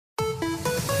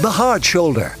The Hard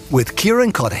Shoulder with Kieran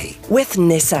with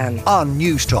Nissan on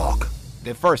News Talk.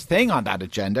 The first thing on that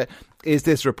agenda is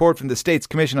this report from the State's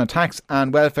Commission on Tax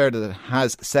and Welfare that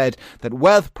has said that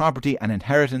wealth, property and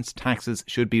inheritance taxes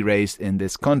should be raised in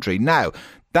this country. Now,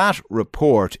 that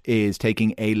report is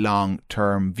taking a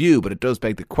long-term view, but it does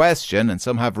beg the question, and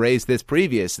some have raised this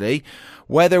previously,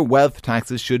 whether wealth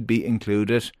taxes should be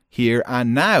included here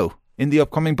and now in the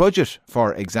upcoming budget.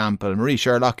 For example, Marie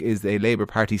Sherlock is a Labour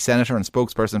Party Senator and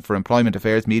spokesperson for Employment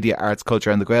Affairs, Media, Arts,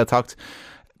 Culture and the Gaeltacht.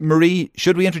 Marie,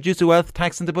 should we introduce a wealth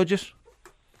tax in the budget?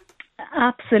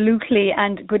 Absolutely,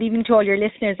 and good evening to all your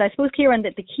listeners. I suppose, Kieran,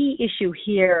 that the key issue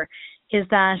here is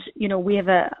that, we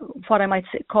have what I might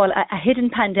call a hidden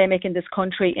pandemic in this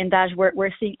country, in that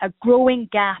we're seeing a growing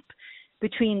gap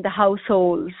between the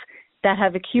households that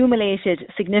have accumulated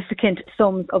significant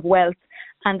sums of wealth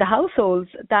and the households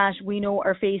that we know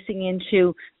are facing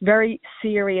into very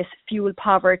serious fuel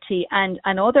poverty and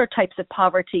other types of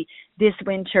poverty this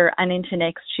winter and into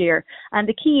next year. And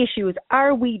the key issue is,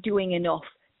 are we doing enough?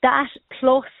 That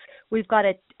plus we've got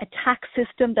a tax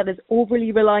system that is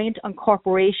overly reliant on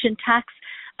corporation tax.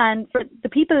 And for the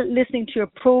people listening to your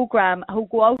programme who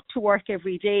go out to work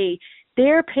every day,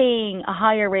 they're paying a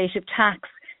higher rate of tax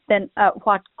than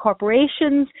what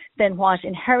corporations, than what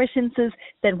inheritances,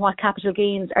 than what capital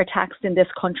gains are taxed in this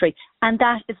country. And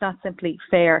that is not simply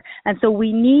fair. And so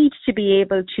we need to be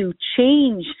able to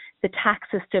change the tax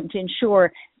system to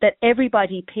ensure that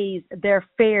everybody pays their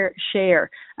fair share.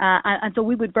 And so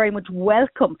we would very much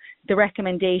welcome the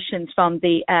recommendations from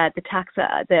the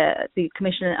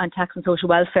Commission on Tax and Social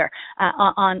Welfare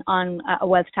on a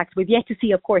wealth tax. We've yet to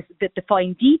see, of course, the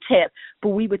fine detail, but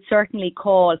we would certainly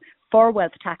call for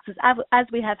wealth taxes, as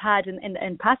we have had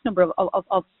in past number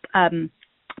of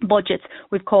budgets.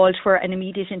 We've called for an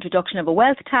immediate introduction of a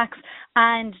wealth tax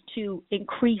and to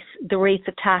increase the rates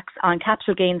of tax on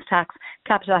capital gains tax,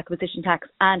 capital acquisition tax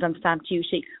and on stamp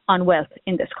duty on wealth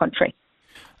in this country.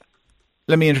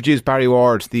 Let me introduce Barry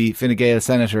Ward, the Gael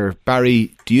Senator.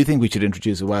 Barry, do you think we should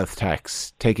introduce a wealth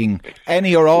tax, taking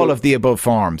any or all of the above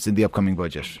forms in the upcoming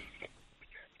budget?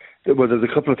 Well, there's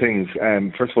a couple of things.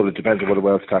 First of all, it depends on what a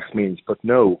wealth tax means. But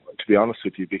no, to be honest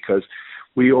with you, because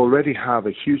we already have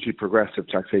a hugely progressive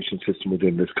taxation system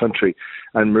within this country.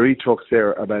 And Marie talks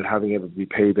there about having everybody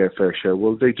pay their fair share.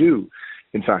 Well, they do.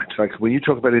 In fact, like when you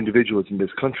talk about individuals in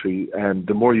this country,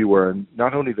 the more you earn,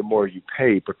 not only the more you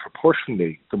pay, but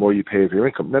proportionally the more you pay of your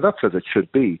income. Now, that's as it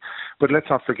should be. But let's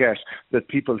not forget that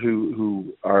people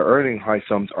who are earning high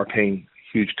sums are paying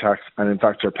huge tax, and in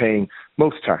fact are paying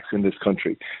most tax in this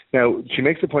country. Now, she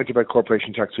makes a point about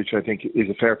corporation tax, which I think is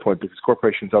a fair point, because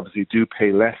corporations obviously do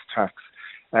pay less tax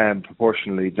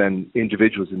proportionally than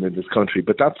individuals in this country.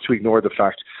 But that's to ignore the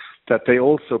fact that they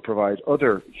also provide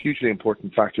other hugely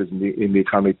important factors in the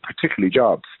economy, particularly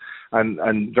jobs,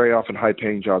 and very often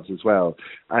high-paying jobs as well.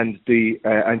 And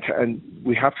and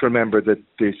we have to remember that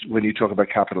when you talk about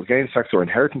capital gains tax or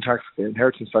inheritance tax,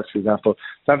 for example,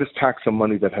 that is tax on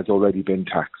money that has already been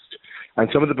taxed. And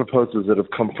some of the proposals that have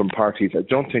come from parties, I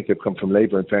don't think they've come from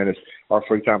Labour, in fairness, are,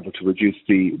 for example, to reduce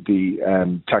the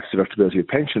tax deductibility of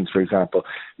pensions, for example.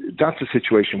 That's a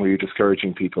situation where you're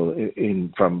discouraging people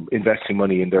from investing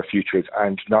money in their futures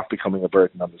and not becoming a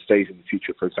burden on the state in the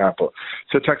future, for example.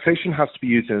 So taxation has to be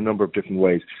used in a number of different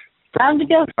ways.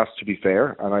 It has to be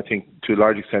fair, and I think to a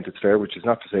large extent it's fair, which is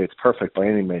not to say it's perfect by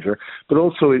any measure, but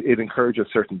also it encourages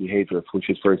certain behaviour, which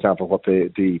is, for example, what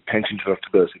the pension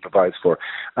deductibility provides for.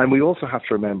 And we also have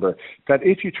to remember that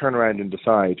if you turn around and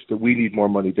decide that we need more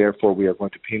money, therefore we are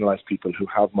going to penalise people who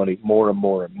have money more and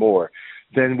more and more,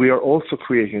 then we are also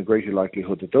creating a greater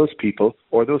likelihood that those people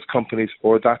or those companies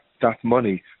or that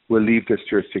money will leave this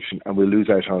jurisdiction and will lose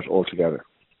out on it altogether.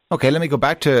 OK, let me go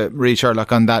back to Marie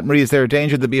Sherlock on that. Marie, is there a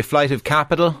danger there'll be a flight of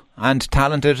capital and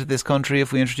talent out of this country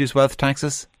if we introduce wealth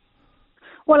taxes?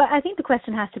 Well, I think the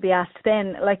question has to be asked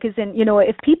then,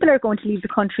 if people are going to leave the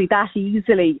country that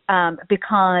easily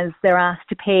because they're asked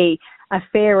to pay a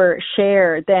fairer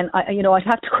share, then I'd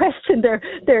have to question their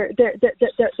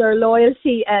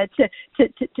loyalty to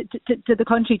the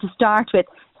country to start with.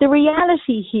 The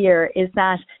reality here is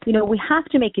that we have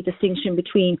to make a distinction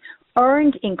between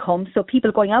earned income, so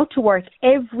people going out to work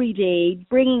every day,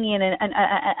 bringing in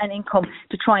an income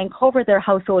to try and cover their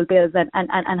household bills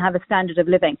and have a standard of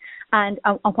living, and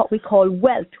what we call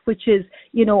wealth, which is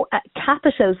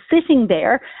capital sitting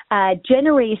there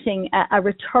generating a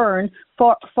return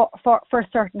for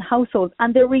certain households.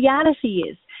 And the reality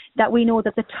is that we know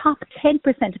that the top 10%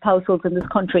 of households in this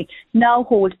country now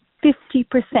hold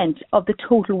 50% of the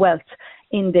total wealth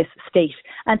in this state.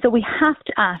 And so we have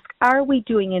to ask, are we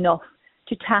doing enough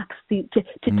to tax to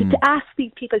ask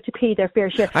these people to pay their fair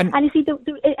share. And you see,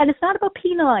 and it's not about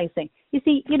penalising. You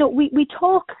see, we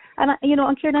talk, and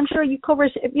and Kieran, I'm sure you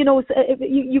covered,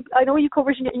 I know you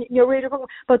covered in your radio program,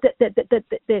 but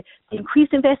the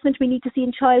increased investment we need to see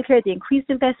in childcare, the increased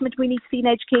investment we need to see in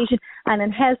education and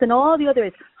in health and all the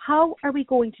others. How are we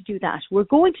going to do that? We're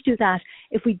going to do that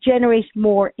if we generate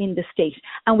more in the state.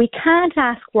 And we can't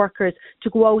ask workers to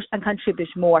go out and contribute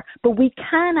more, but we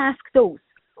can ask those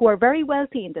who are very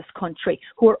wealthy in this country,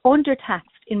 who are undertaxed,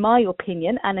 in my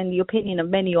opinion, and in the opinion of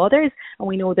many others. And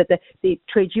we know that the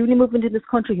trade union movement in this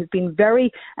country has been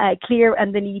very clear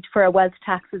on the need for a wealth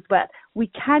tax as well. We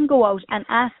can go out and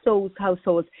ask those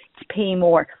households to pay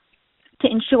more, to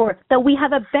ensure that we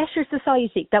have a better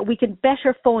society, that we can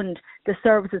better fund the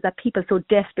services that people so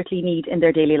desperately need in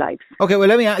their daily lives. Okay, well,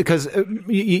 let me ask, because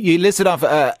you listed off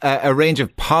a range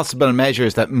of possible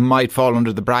measures that might fall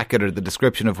under the bracket or the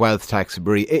description of wealth tax,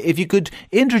 Marie. If you could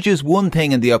introduce one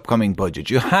thing in the upcoming budget,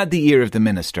 you had the ear of the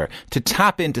minister to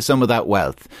tap into some of that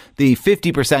wealth, the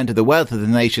 50% of the wealth of the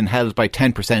nation held by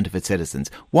 10% of its citizens.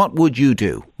 What would you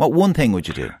do? What one thing would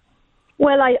you do?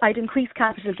 Well, I'd increase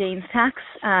capital gains tax,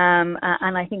 and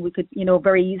I think we could,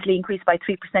 very easily increase by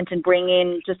 3% and bring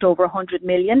in just over 100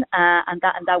 million, and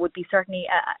that would be certainly,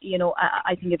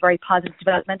 I think a very positive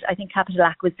development. I think capital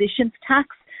acquisitions tax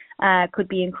could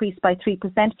be increased by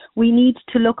 3%. We need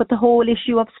to look at the whole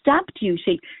issue of stamp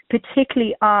duty,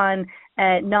 particularly on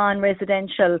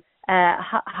non-residential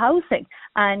housing,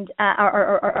 and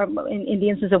or in the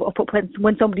instance of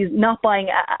when somebody's not buying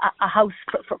a house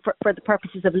for the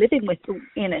purposes of living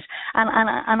in it,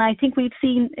 and I think we've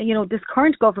seen this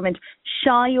current government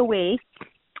shy away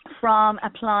from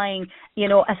applying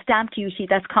a stamp duty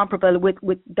that's comparable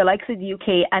with the likes of the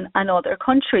UK and other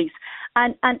countries,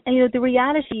 and the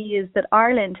reality is that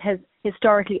Ireland has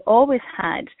historically always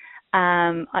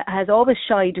has always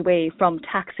shied away from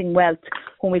taxing wealth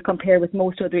when we compare with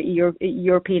most other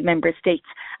European member states.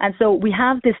 And so we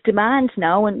have this demand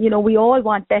now, and we all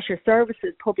want better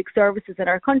services, public services in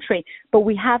our country, but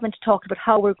we haven't talked about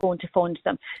how we're going to fund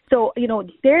them. So,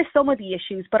 there's some of the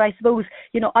issues, but I suppose,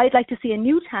 I'd like to see a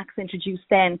new tax introduced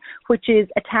then, which is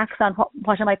a tax on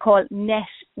what I might call net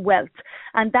wealth.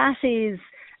 And that is,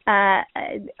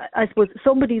 I suppose,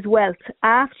 somebody's wealth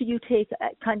after you take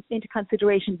into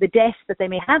consideration the debt that they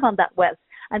may have on that wealth.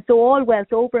 And so all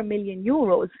wealth over €1 million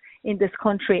in this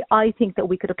country, I think that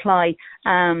we could apply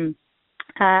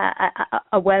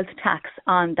a wealth tax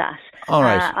on that. All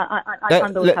right.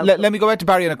 Let me go back to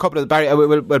Barry and a couple of Barry.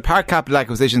 We'll park capital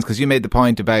acquisitions, because you made the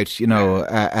point about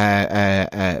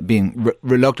being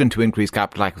reluctant to increase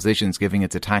capital acquisitions, giving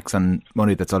it's a tax on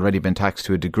money that's already been taxed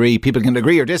to a degree. People can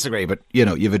agree or disagree, but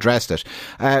you've addressed it.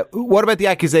 What about the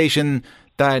accusation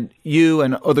that you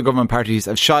and other government parties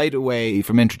have shied away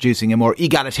from introducing a more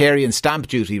egalitarian stamp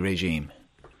duty regime?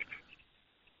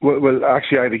 Well,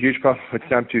 actually, I have a huge problem with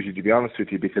stamp duty, to be honest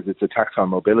with you, because it's a tax on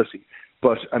mobility.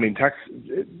 But,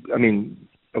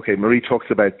 Marie talks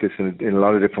about this in a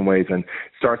lot of different ways, and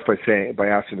starts by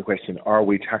asking the question, are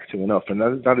we taxing enough? And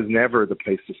that is never the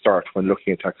place to start when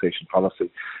looking at taxation policy.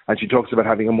 And she talks about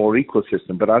having a more equal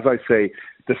system. But as I say,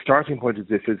 the starting point of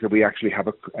this is that we actually have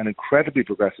an incredibly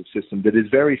progressive system that is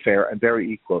very fair and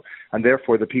very equal. And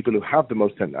therefore, the people who have the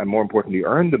most, and more importantly,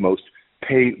 earn the most,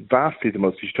 pay vastly the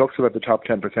most. She talks about the top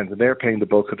 10%, and they're paying the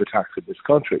bulk of the tax in this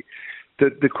country.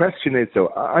 The question is, though,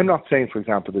 I'm not saying, for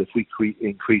example, that if we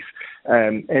increase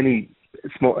any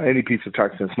piece of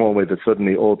tax in a small way, that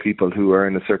suddenly all people who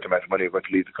earn a certain amount of money are going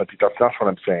to leave the country. That's not what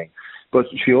I'm saying. But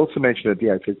she also mentioned at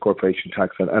the outset corporation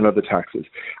tax and other taxes.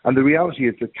 And the reality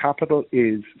is that capital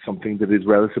is something that is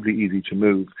relatively easy to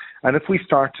move. And if we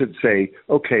start to say,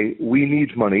 okay, we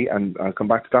need money, and I'll come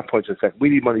back to that point in a second, we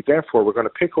need money, therefore we're going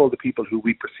to pick all the people who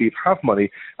we perceive have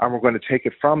money, and we're going to take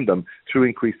it from them through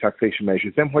increased taxation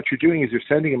measures, then what you're doing is you're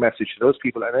sending a message to those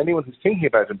people and anyone who's thinking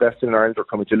about investing in Ireland or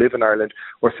coming to live in Ireland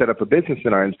or set up a business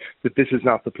in Ireland, that this is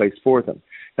not the place for them.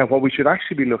 Now, what we should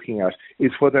actually be looking at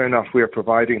is whether or not we are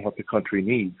providing what the country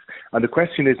needs. And the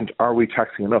question isn't, are we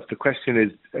taxing enough? The question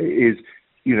is,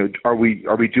 are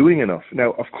we doing enough?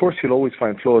 Now, of course, you'll always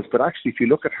find flaws, but actually, if you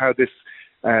look at how this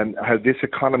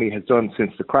economy has done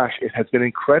since the crash, it has been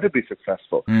incredibly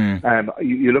successful.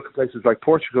 You look at places like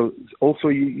Portugal, also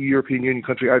a European Union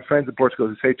country. I have friends in Portugal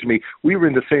who say to me, we were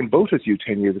in the same boat as you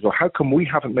 10 years ago. How come we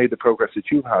haven't made the progress that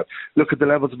you have? Look at the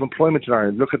levels of employment in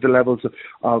Ireland. Look at the levels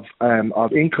of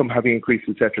income having increased,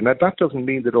 etc. Now, that doesn't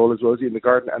mean that all is rosy in the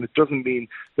garden, and it doesn't mean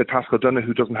that Pascal Donoghue,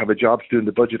 who doesn't have a job to do in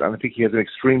the budget, and I think he has an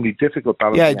extremely difficult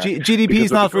balance. Yeah, GDP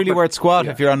is not really worth squat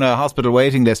if you're on a hospital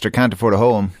waiting list or can't afford a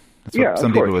home. That's what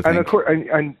some people would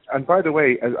think. And by the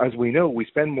way, as we know, we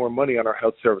spend more money on our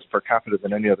health service per capita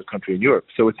than any other country in Europe.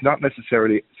 So it's not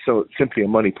necessarily so simply a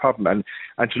money problem.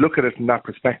 And to look at it from that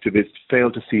perspective is to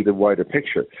fail to see the wider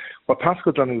picture. What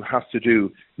Pascal Donoghue has to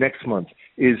do next month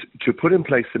is to put in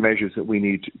place the measures that we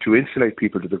need to insulate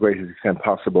people to the greatest extent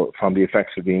possible from the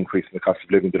effects of the increase in the cost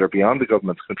of living that are beyond the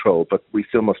government's control, but we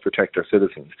still must protect our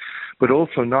citizens, but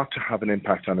also not to have an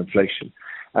impact on inflation.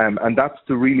 And that's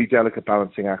the really delicate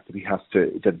balancing act that he has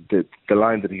to, the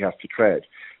line that he has to tread.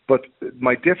 But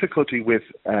my difficulty with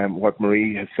what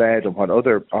Marie has said and what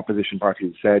other opposition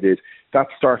parties have said is that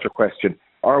starter question,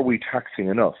 are we taxing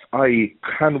enough? I.e.,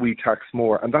 can we tax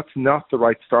more? And that's not the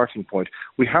right starting point.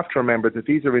 We have to remember that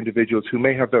these are individuals who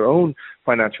may have their own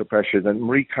financial pressures, and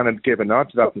Marie kind of gave a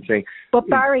nod to that and saying, but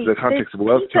Barry, the context of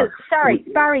wealth tax.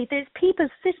 Barry, there's people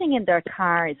sitting in their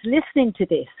cars listening to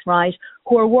this, right,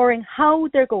 who are worrying how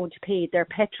they're going to pay their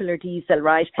petrol or diesel,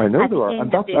 right? I know they are,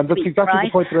 and that's exactly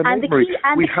the point that I made, Marie.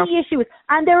 The key issue is,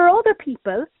 and there are other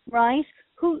people, right,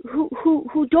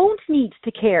 who don't need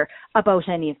to care about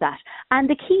any of that. And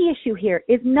the key issue here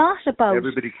is not about...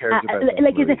 Everybody cares about that,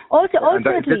 like,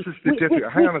 ultimately,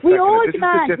 we all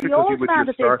demand that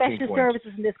there are special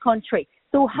services in this country.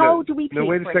 So how do we pay for it?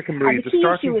 Wait a second, Marie. The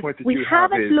starting point that you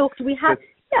have is...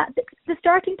 the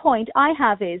starting point I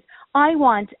have is I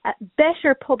want a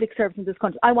better public service in this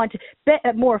country. I want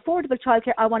a more affordable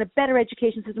childcare. I want a better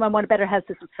education system. I want a better health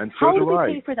system. And so how do we I.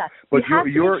 pay for that? But we have to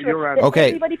make sure that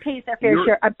everybody pays their fair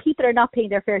share, and people are not paying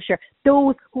their fair share.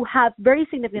 Those who have very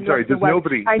significant wealth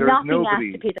are not being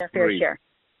asked to pay their fair share.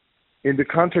 In the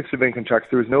context of income tax,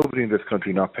 there is nobody in this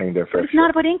country not paying their fair share. It's not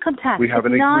about income tax. It's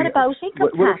not about income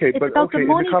tax. It's about the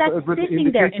money that's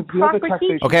sitting there in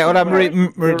property. Okay, hold on, Marie,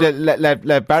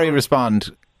 let Barry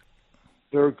respond.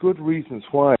 There are good reasons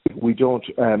why we don't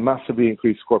massively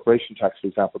increase corporation tax, for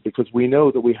example, because we know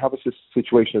that we have a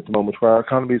situation at the moment where our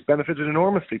economy has benefited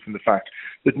enormously from the fact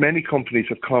that many companies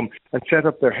have come and set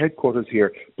up their headquarters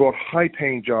here, brought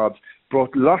high-paying jobs,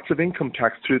 brought lots of income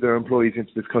tax through their employees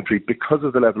into this country because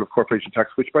of the level of corporation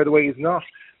tax, which, by the way, is not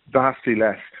vastly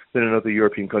less than in other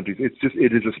European countries. It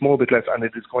is a small bit less, and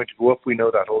it is going to go up. We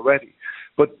know that already.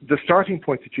 But the starting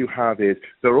point that you have is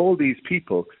there are all these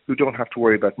people who don't have to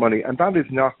worry about money, and that is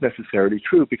not necessarily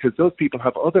true because those people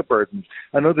have other burdens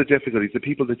and other difficulties, the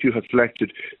people that you have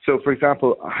selected. So, for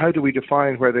example, how do we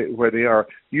define where they are?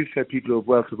 You said people who have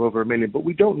wealth of over $1 million, but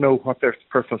we don't know what their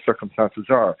personal circumstances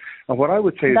are. And what I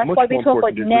would say is much more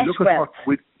important is we look at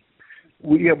what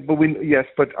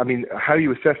but I mean, how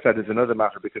you assess that is another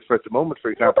matter because for at the moment, for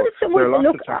example, there are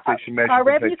lots of taxation measures our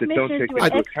revenue commissioners do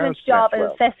an excellent job at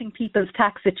assessing people's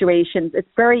tax situations. It's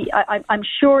I'm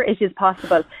sure it is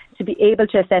possible to be able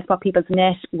to assess what people's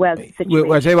net wealth situation is.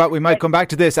 Well, I'll tell you what, we might come back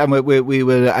to this and we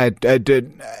will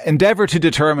endeavour to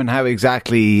determine how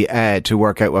exactly to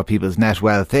work out what people's net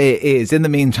wealth is. In the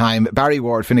meantime, Barry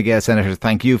Ward, Fine Gael Senator,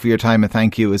 thank you for your time and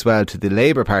thank you as well to the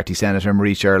Labour Party Senator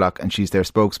Marie Sherlock, and she's their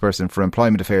spokesperson for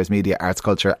Employment Affairs, Media, Arts,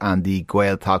 Culture and the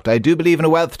Gaeltacht. I do believe in a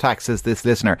wealth tax, says this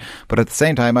listener, but at the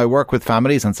same time I work with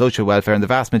families on social welfare and the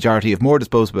vast majority have more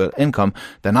disposable income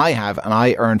than I have, and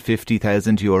I earn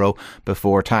 €50,000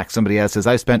 before tax. Somebody else says,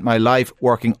 I've spent my life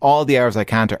working all the hours I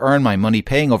can to earn my money,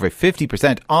 paying over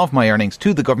 50% of my earnings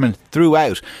to the government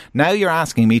throughout. Now you're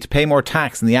asking me to pay more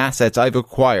tax than the assets I've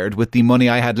acquired with the money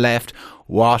I had left.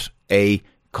 What a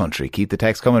country. Keep the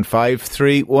text coming,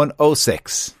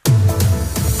 53106.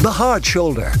 The Hard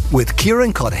Shoulder with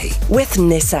Kieran Cuddihy. With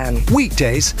Nissan.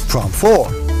 Weekdays from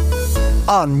 4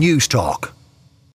 on News Talk.